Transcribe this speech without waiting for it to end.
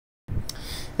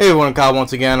Hey everyone, Kyle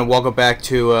once again, and welcome back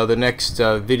to the next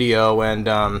video. And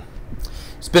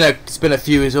it's been a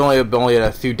few. It's only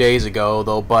a few days ago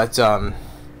though, but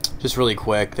just really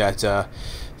quick that a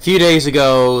few days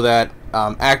ago that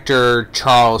actor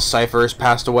Charles Cyphers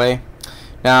passed away.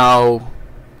 Now,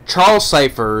 Charles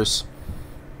Cyphers,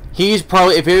 he's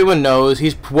probably, if anyone knows,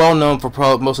 he's well known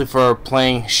for mostly for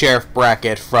playing Sheriff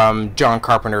Brackett from John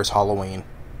Carpenter's Halloween.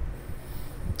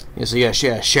 So yeah,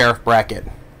 Sheriff Brackett.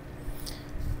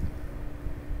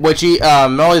 Which he,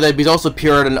 not only that, he's also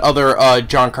appeared in other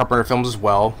John Carpenter films as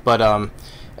well. But if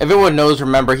everyone knows,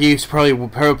 remember, he's probably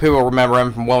people remember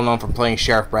him from well known from playing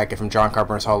Sheriff Brackett from John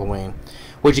Carpenter's Halloween,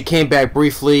 which he came back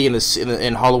briefly in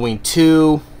Halloween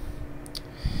 2,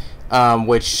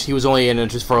 which he was only in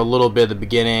it just for a little bit at the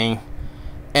beginning,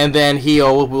 and then he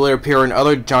will appear in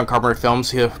other John Carpenter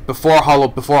films. Before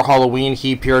Halloween,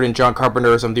 he appeared in John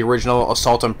Carpenter's the original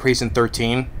Assault on Precinct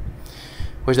 13.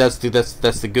 Which that's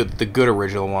the good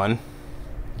original one.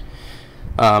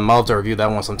 I'll have to review that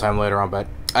one sometime later on, but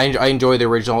I enjoy the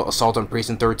original Assault on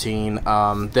Precinct 13.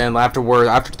 Then after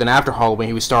Halloween,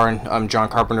 he was starring John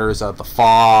Carpenter's The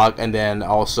Fog, and then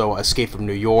also Escape from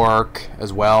New York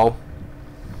as well.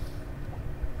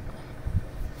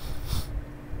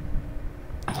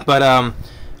 But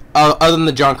other than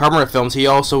the John Carpenter films, he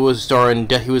also was starring.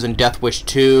 He was in Death Wish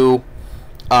 2.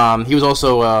 He was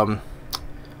also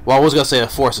well, I was gonna say A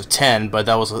Force of 10, but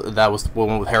that was the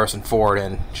one with Harrison Ford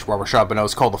and Robert Shaw, but no,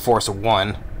 it's called The Force of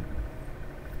 1.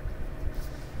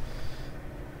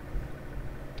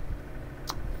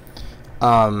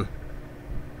 And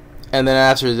then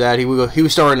after that, he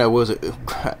was starring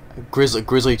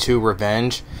Grizzly 2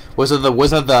 Revenge. Wasn't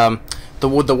the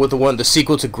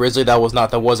sequel to Grizzly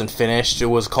that wasn't finished? It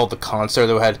was called The Concert,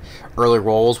 that had early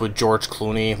roles with George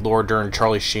Clooney, Laura Dern, and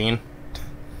Charlie Sheen.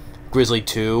 Grizzly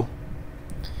 2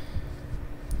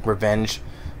 Revenge,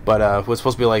 but it was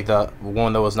supposed to be like the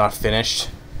one that was not finished.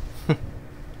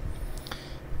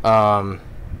 But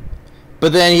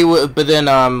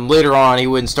then later on he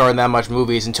wouldn't star in that much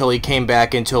movies until he came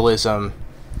back until in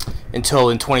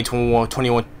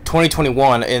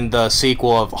 2021 in the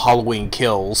sequel of Halloween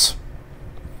Kills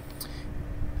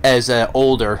as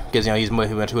older, because he was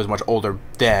much older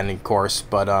then, of course,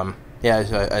 but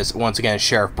yeah, as once again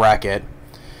Sheriff Brackett.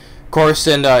 Of course,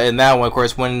 in that one, of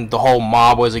course, when the whole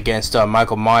mob was against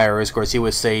Michael Myers, of course, he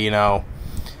would say,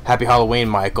 "Happy Halloween,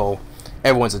 Michael.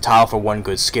 Everyone's entitled for one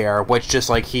good scare," which, just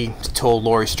like he told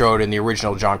Laurie Strode in the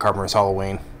original John Carpenter's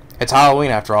Halloween. It's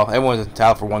Halloween, after all. Everyone's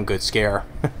entitled for one good scare.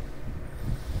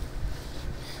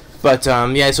 But,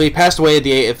 yeah, so he passed away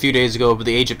a few days ago at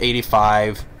the age of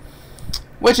 85,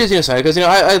 which is sad, because,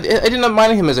 I didn't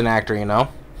mind him as an actor,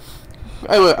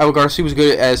 of course, he was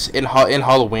good as in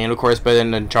Halloween, of course, but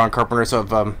then John Carpenter's of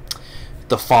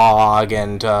The Fog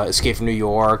and Escape from New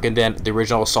York, and then the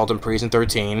original Assault on Precinct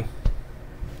 13.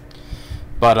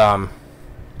 But I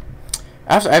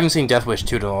haven't seen Death Wish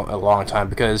 2 in a long time,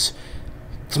 because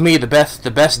to me the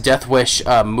best Death Wish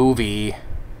movie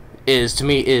is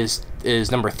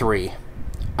number 3.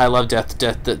 I love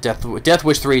Death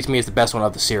Wish 3. To me is the best one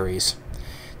of the series.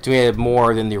 To me,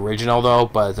 more than the original though,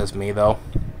 but that's me though.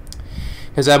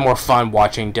 Because I had more fun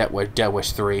watching Death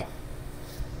Wish 3.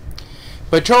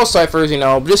 But Charles Cyphers,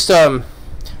 just a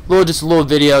little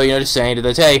video, just saying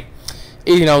that, hey,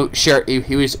 he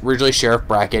was originally Sheriff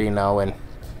Brackett, and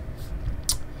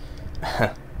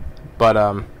but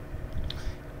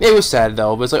it was sad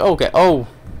though. But it's like, okay, oh,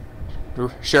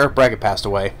 Sheriff Brackett passed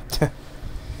away.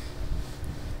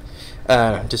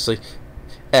 Just like,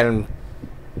 and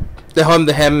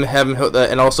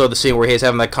and also the scene where he's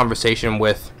having that conversation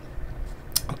with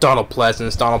Donald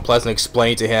Pleasance. Donald Pleasance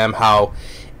explained to him how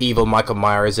evil Michael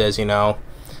Myers is, the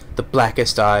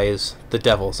blackest eyes, the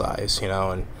devil's eyes,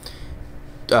 and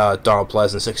Donald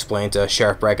Pleasance explained to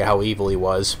Sheriff Brackett how evil he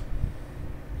was.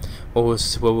 What I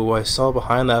saw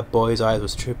behind that boy's eyes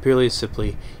was purely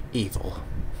simply evil.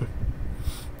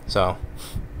 So,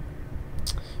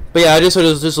 but yeah, just a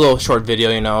little short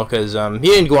video, because he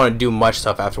didn't go on to do much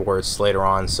stuff afterwards later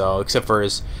on. So, except for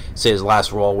his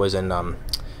last role was in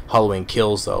Halloween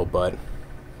Kills though, but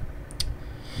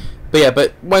yeah,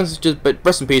 but rest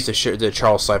in peace to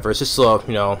Charles Cyphers. Just a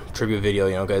little, tribute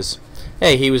video, because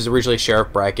hey, he was originally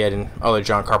Sheriff Brackett in other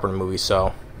John Carpenter movies.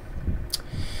 So,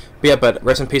 but yeah, but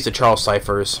rest in peace to Charles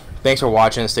Cyphers. Thanks for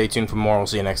watching. Stay tuned for more. We'll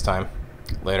see you next time.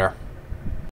 Later.